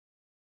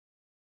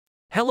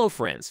Hello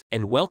friends,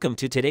 and welcome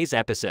to today's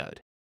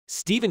episode.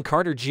 Stephen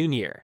Carter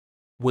Jr.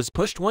 was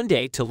pushed one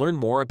day to learn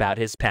more about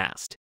his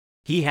past.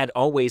 He had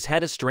always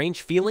had a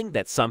strange feeling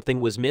that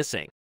something was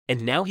missing,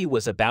 and now he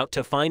was about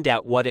to find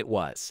out what it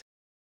was.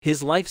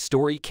 His life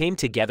story came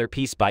together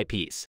piece by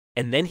piece,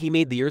 and then he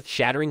made the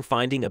earth-shattering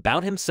finding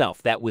about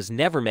himself that was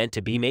never meant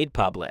to be made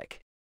public.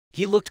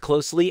 He looked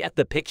closely at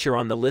the picture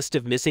on the list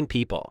of missing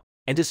people,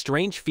 and a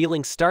strange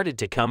feeling started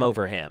to come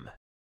over him.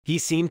 He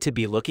seemed to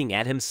be looking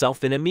at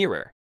himself in a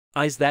mirror.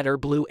 Eyes that are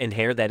blue and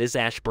hair that is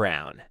ash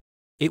brown.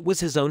 It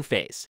was his own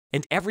face,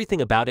 and everything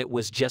about it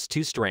was just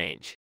too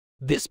strange.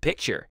 This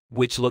picture,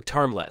 which looked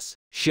harmless,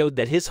 showed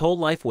that his whole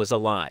life was a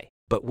lie,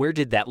 but where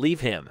did that leave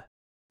him?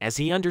 As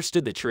he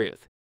understood the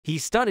truth, he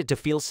started to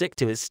feel sick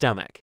to his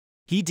stomach.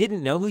 He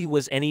didn't know who he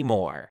was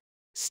anymore.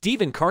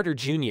 Stephen Carter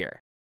Jr.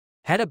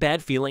 had a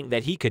bad feeling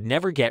that he could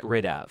never get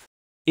rid of.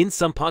 In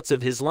some parts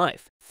of his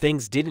life,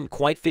 things didn't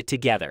quite fit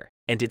together,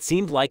 and it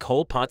seemed like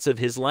whole parts of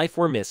his life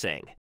were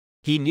missing.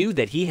 He knew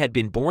that he had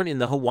been born in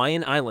the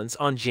Hawaiian Islands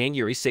on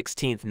January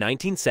 16,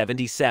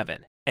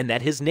 1977, and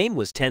that his name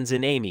was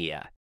Tenzin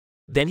Amia.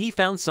 Then he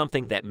found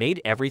something that made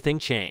everything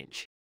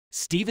change.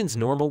 Stephen's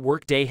normal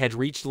workday had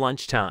reached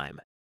lunchtime.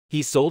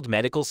 He sold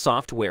medical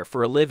software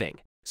for a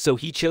living, so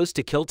he chose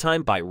to kill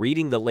time by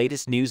reading the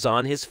latest news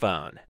on his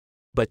phone.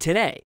 But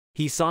today,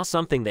 he saw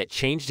something that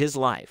changed his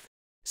life.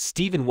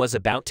 Stephen was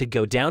about to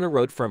go down a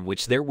road from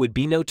which there would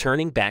be no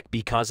turning back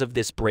because of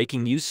this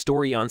breaking news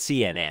story on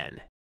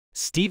CNN.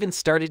 Stephen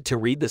started to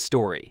read the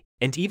story,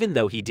 and even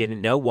though he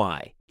didn't know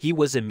why, he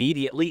was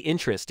immediately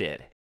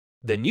interested.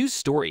 The news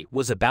story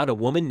was about a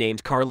woman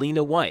named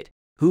Carlina White,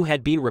 who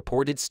had been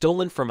reported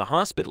stolen from a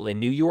hospital in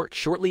New York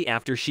shortly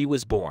after she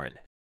was born.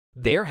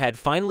 There had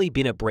finally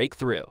been a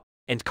breakthrough,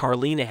 and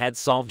Carlina had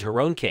solved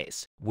her own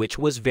case, which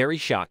was very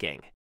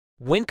shocking.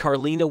 When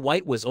Carlina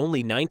White was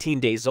only 19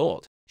 days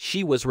old,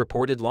 she was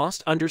reported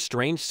lost under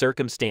strange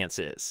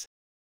circumstances.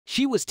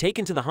 She was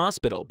taken to the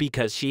hospital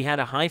because she had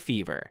a high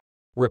fever.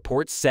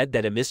 Reports said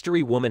that a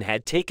mystery woman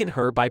had taken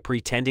her by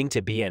pretending to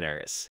be a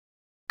nurse.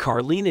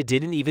 Carlina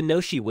didn't even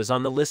know she was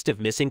on the list of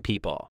missing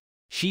people.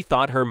 She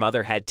thought her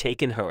mother had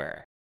taken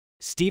her.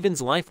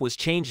 Stephen's life was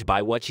changed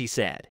by what she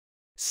said.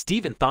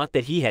 Stephen thought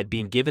that he had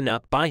been given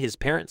up by his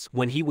parents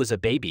when he was a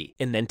baby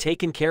and then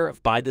taken care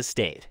of by the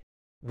state.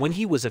 When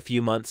he was a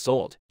few months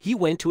old, he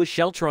went to a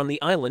shelter on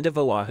the island of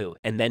Oahu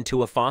and then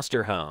to a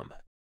foster home.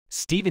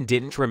 Stephen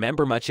didn't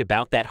remember much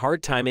about that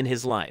hard time in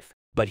his life,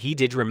 but he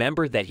did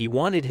remember that he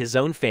wanted his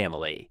own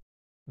family.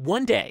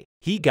 One day,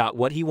 he got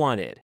what he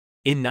wanted.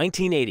 In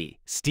 1980,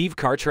 Steve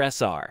Carter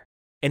Sr.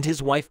 and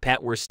his wife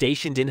Pat were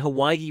stationed in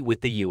Hawaii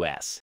with the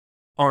U.S.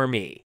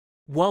 Army.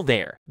 While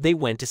there, they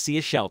went to see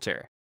a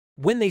shelter.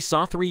 When they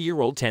saw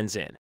 3-year-old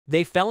Tenzin,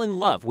 they fell in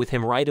love with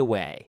him right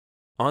away.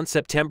 On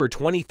September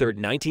 23,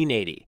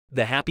 1980,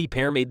 the happy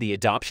pair made the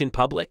adoption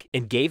public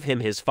and gave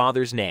him his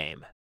father's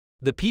name.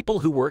 The people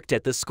who worked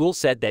at the school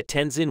said that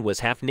Tenzin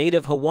was half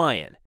native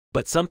Hawaiian,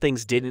 but some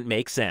things didn't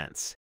make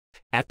sense.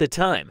 At the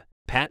time,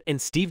 Pat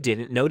and Steve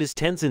didn't notice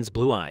Tenzin's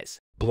blue eyes,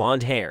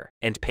 blonde hair,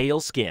 and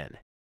pale skin.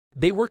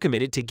 They were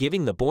committed to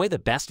giving the boy the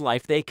best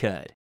life they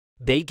could.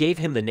 They gave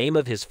him the name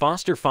of his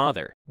foster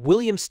father,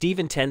 William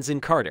Stephen Tenzin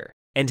Carter,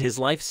 and his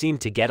life seemed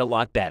to get a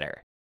lot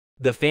better.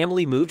 The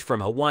family moved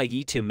from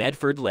Hawaii to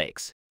Medford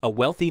Lakes, a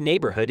wealthy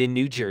neighborhood in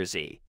New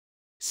Jersey.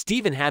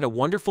 Stephen had a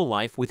wonderful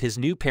life with his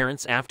new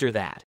parents after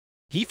that.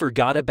 He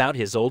forgot about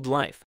his old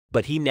life,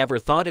 but he never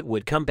thought it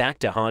would come back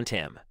to haunt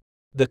him.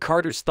 The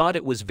Carters thought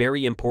it was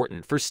very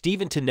important for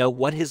Stephen to know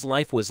what his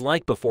life was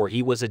like before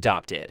he was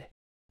adopted.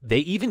 They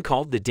even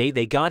called the day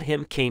they got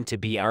him came to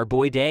be Our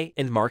Boy Day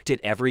and marked it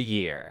every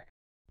year.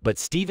 But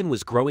Stephen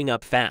was growing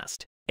up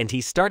fast, and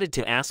he started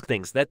to ask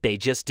things that they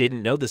just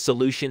didn't know the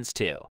solutions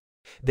to.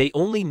 They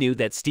only knew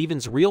that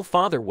Stephen's real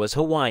father was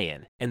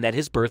Hawaiian and that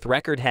his birth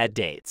record had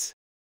dates.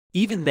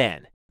 Even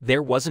then,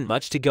 there wasn't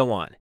much to go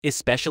on,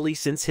 especially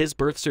since his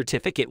birth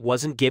certificate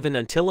wasn't given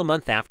until a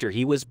month after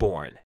he was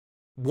born.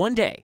 One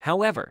day,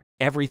 however,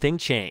 everything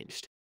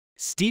changed.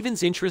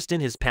 Stephen's interest in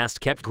his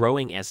past kept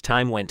growing as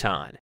time went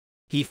on.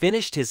 He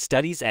finished his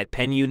studies at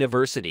Penn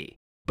University,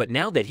 but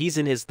now that he's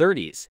in his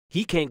 30s,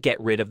 he can't get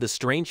rid of the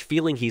strange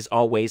feeling he's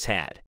always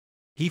had.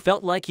 He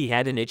felt like he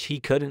had an itch he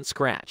couldn't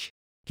scratch.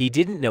 He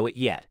didn't know it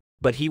yet,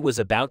 but he was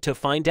about to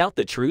find out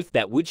the truth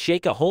that would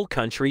shake a whole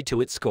country to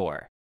its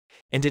core.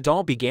 And it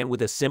all began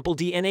with a simple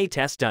DNA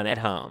test done at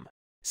home.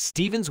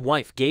 Stephen's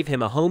wife gave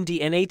him a home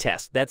DNA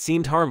test that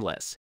seemed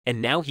harmless,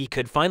 and now he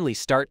could finally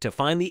start to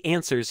find the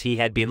answers he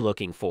had been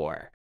looking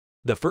for.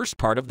 The first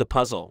part of the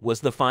puzzle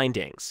was the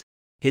findings.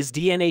 His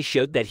DNA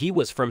showed that he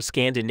was from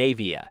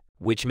Scandinavia,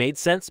 which made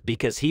sense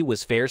because he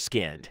was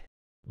fair-skinned.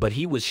 But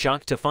he was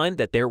shocked to find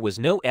that there was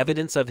no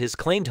evidence of his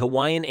claimed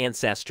Hawaiian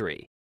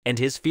ancestry, and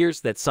his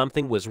fears that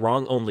something was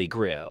wrong only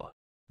grew.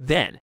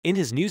 Then, in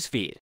his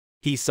newsfeed,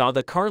 he saw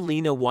the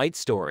Carlina White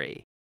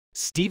story.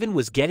 Stephen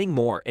was getting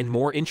more and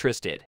more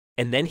interested,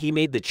 and then he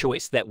made the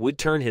choice that would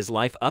turn his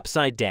life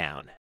upside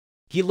down.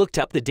 He looked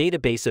up the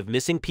database of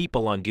missing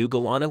people on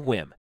Google on a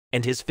whim,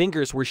 and his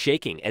fingers were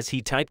shaking as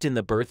he typed in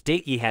the birth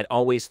date he had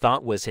always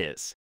thought was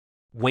his.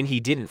 When he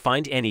didn't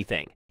find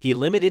anything, he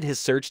limited his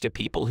search to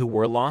people who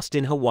were lost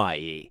in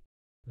Hawaii.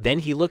 Then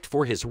he looked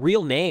for his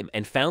real name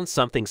and found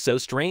something so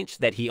strange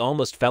that he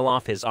almost fell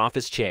off his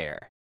office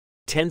chair.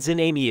 Tenzin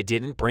Amia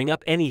didn't bring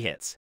up any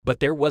hits, but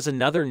there was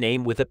another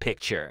name with a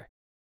picture.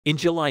 In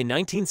July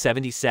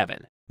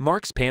 1977,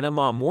 Mark's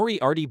Panama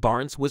Moriarty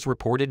Barnes was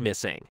reported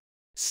missing.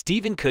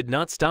 Stephen could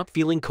not stop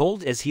feeling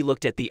cold as he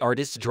looked at the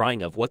artist's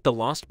drawing of what the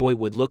lost boy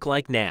would look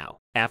like now,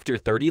 after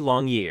 30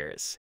 long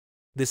years.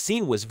 The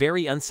scene was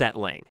very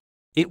unsettling.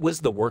 It was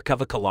the work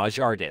of a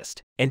collage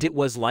artist, and it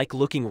was like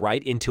looking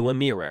right into a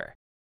mirror.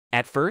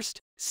 At first,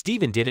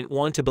 Stephen didn't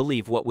want to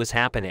believe what was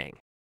happening.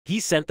 He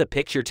sent the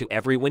picture to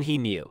everyone he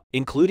knew,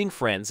 including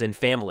friends and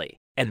family,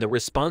 and the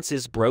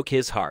responses broke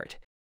his heart.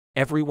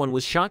 Everyone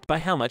was shocked by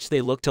how much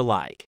they looked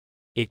alike.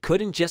 It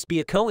couldn't just be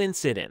a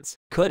coincidence,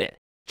 could it?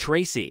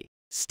 Tracy,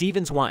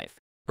 Stephen's wife,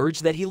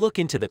 urged that he look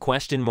into the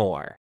question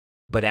more.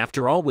 But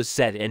after all was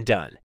said and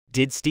done,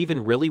 did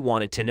Stephen really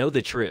want to know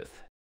the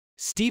truth?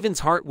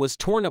 Stephen's heart was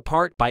torn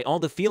apart by all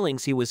the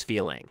feelings he was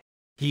feeling.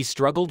 He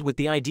struggled with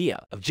the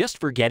idea of just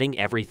forgetting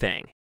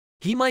everything.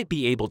 He might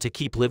be able to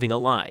keep living a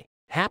lie,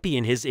 happy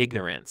in his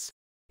ignorance.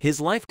 His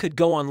life could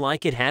go on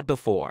like it had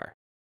before.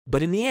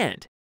 But in the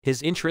end,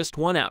 his interest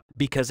won out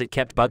because it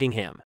kept bugging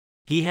him.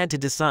 He had to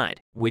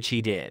decide, which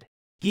he did.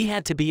 He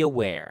had to be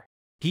aware.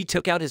 He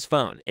took out his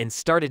phone and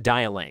started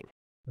dialing.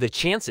 The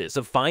chances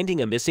of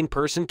finding a missing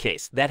person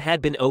case that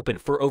had been open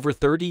for over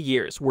 30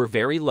 years were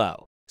very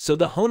low, so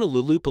the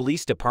Honolulu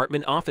Police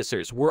Department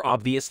officers were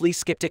obviously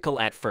skeptical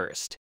at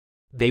first.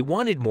 They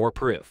wanted more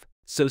proof,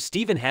 so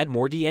Stephen had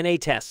more DNA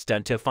tests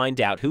done to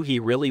find out who he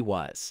really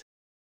was.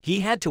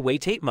 He had to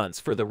wait 8 months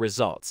for the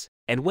results,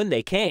 and when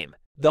they came,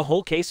 the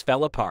whole case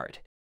fell apart.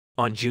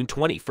 On June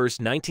 21,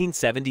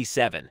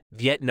 1977,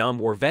 Vietnam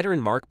War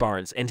veteran Mark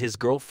Barnes and his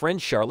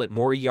girlfriend Charlotte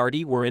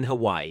Moriarty were in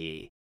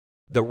Hawaii.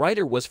 The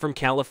writer was from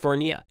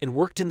California and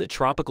worked in the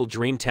tropical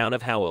dream town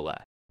of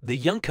Hauula. The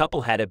young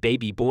couple had a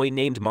baby boy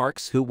named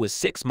Marks who was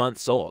 6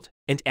 months old,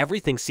 and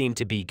everything seemed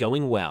to be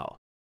going well.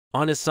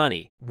 On a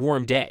sunny,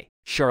 warm day,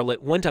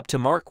 Charlotte went up to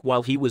Mark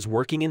while he was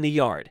working in the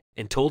yard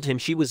and told him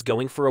she was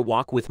going for a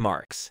walk with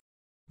Marks.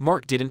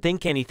 Mark didn't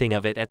think anything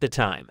of it at the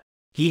time.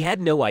 He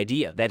had no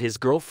idea that his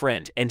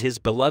girlfriend and his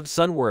beloved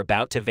son were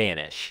about to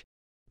vanish.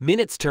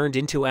 Minutes turned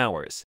into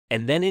hours,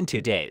 and then into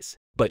days,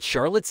 but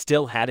Charlotte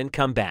still hadn't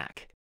come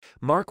back.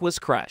 Mark was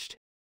crushed.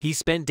 He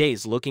spent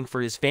days looking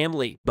for his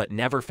family, but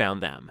never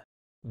found them.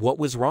 What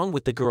was wrong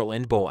with the girl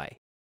and boy?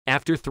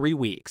 After 3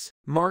 weeks,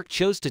 Mark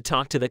chose to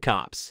talk to the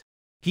cops.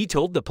 He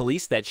told the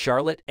police that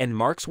Charlotte and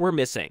Marks were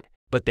missing,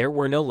 but there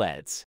were no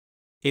leads.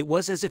 It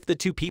was as if the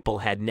two people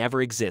had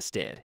never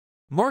existed.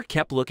 Mark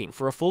kept looking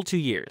for a full 2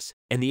 years,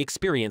 and the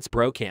experience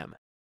broke him.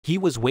 He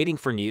was waiting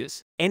for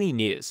news, any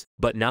news,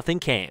 but nothing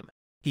came.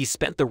 He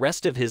spent the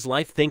rest of his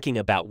life thinking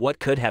about what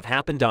could have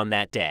happened on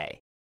that day.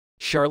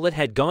 Charlotte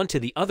had gone to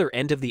the other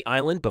end of the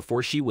island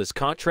before she was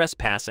caught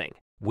trespassing,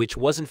 which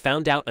wasn't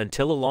found out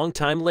until a long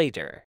time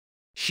later.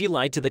 She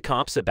lied to the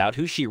cops about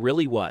who she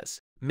really was,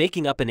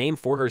 making up a name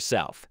for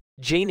herself,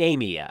 Jane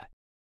Amia.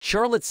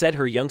 Charlotte said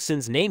her young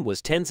son's name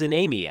was Tenzin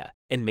Amia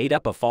and made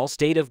up a false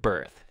date of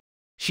birth.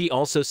 She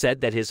also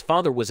said that his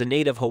father was a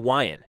native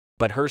Hawaiian,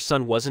 but her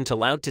son wasn't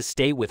allowed to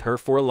stay with her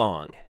for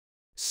long.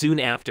 Soon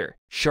after,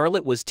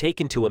 Charlotte was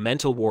taken to a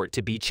mental ward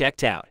to be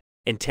checked out,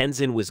 and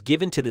Tenzin was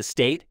given to the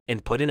state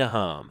and put in a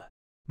home.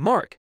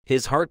 Mark,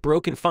 his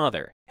heartbroken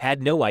father,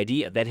 had no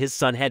idea that his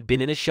son had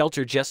been in a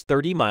shelter just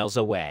 30 miles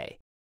away.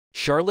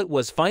 Charlotte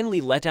was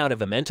finally let out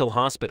of a mental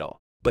hospital,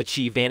 but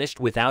she vanished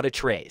without a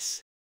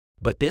trace.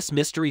 But this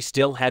mystery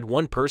still had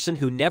one person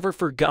who never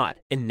forgot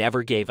and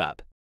never gave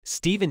up.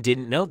 Stephen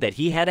didn't know that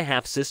he had a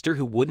half-sister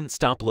who wouldn't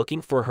stop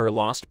looking for her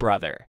lost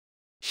brother.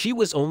 She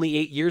was only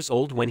 8 years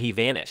old when he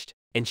vanished,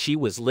 and she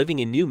was living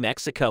in New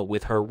Mexico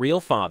with her real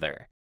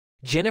father.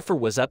 Jennifer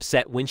was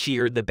upset when she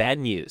heard the bad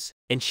news,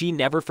 and she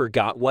never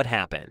forgot what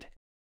happened.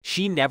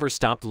 She never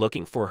stopped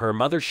looking for her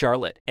mother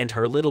Charlotte and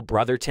her little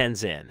brother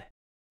Tenzin.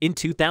 In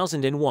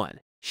 2001,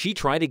 she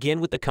tried again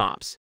with the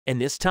cops,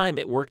 and this time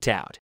it worked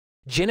out.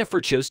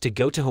 Jennifer chose to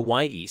go to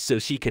Hawaii so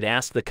she could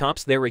ask the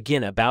cops there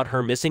again about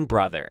her missing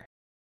brother.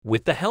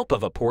 With the help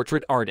of a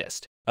portrait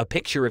artist, a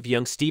picture of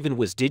young Stephen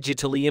was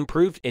digitally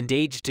improved and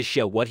aged to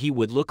show what he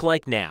would look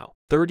like now,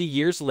 30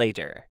 years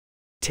later.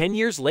 10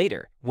 years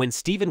later, when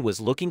Stephen was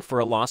looking for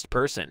a lost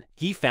person,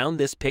 he found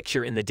this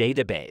picture in the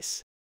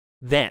database.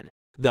 Then,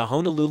 the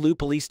Honolulu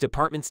Police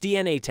Department's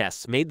DNA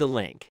tests made the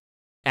link.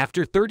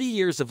 After 30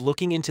 years of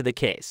looking into the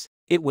case,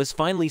 it was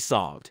finally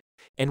solved.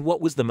 And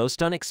what was the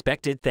most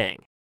unexpected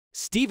thing?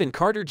 Stephen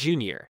Carter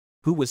Jr.,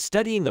 who was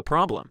studying the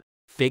problem,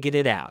 figured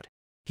it out.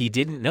 He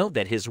didn't know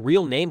that his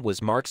real name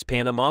was Marks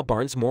Panama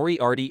Barnes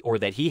Moriarty or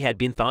that he had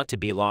been thought to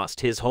be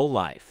lost his whole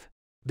life.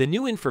 The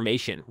new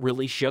information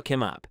really shook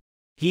him up.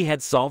 He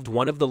had solved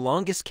one of the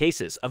longest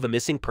cases of a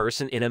missing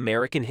person in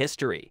American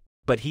history,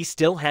 but he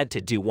still had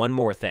to do one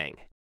more thing.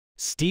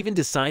 Stephen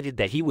decided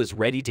that he was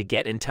ready to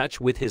get in touch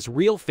with his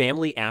real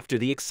family after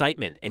the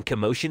excitement and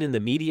commotion in the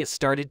media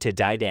started to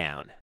die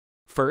down.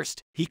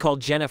 First, he called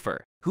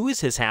Jennifer, who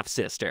is his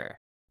half-sister.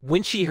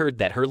 When she heard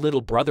that her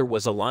little brother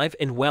was alive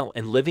and well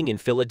and living in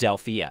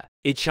Philadelphia,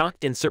 it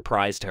shocked and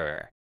surprised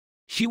her.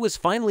 She was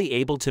finally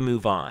able to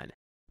move on.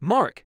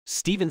 Mark,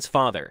 Stephen's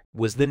father,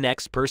 was the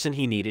next person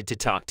he needed to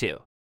talk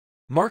to.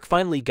 Mark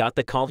finally got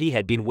the call he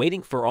had been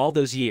waiting for all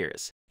those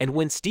years, and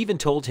when Stephen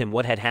told him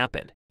what had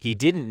happened, he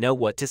didn't know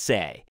what to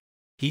say.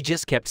 He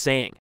just kept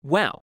saying,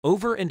 "Wow,"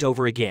 over and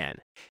over again.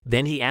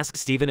 Then he asked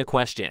Stephen a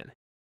question.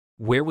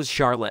 Where was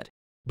Charlotte?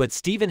 But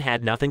Stephen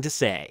had nothing to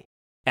say.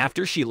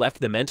 After she left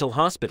the mental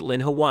hospital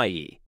in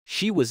Hawaii,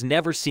 she was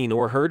never seen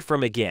or heard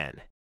from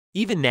again.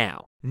 Even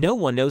now, no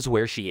one knows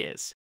where she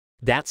is.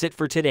 That's it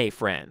for today,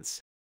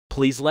 friends.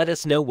 Please let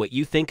us know what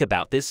you think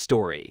about this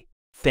story.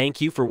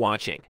 Thank you for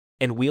watching,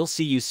 and we'll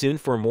see you soon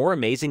for more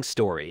amazing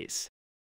stories.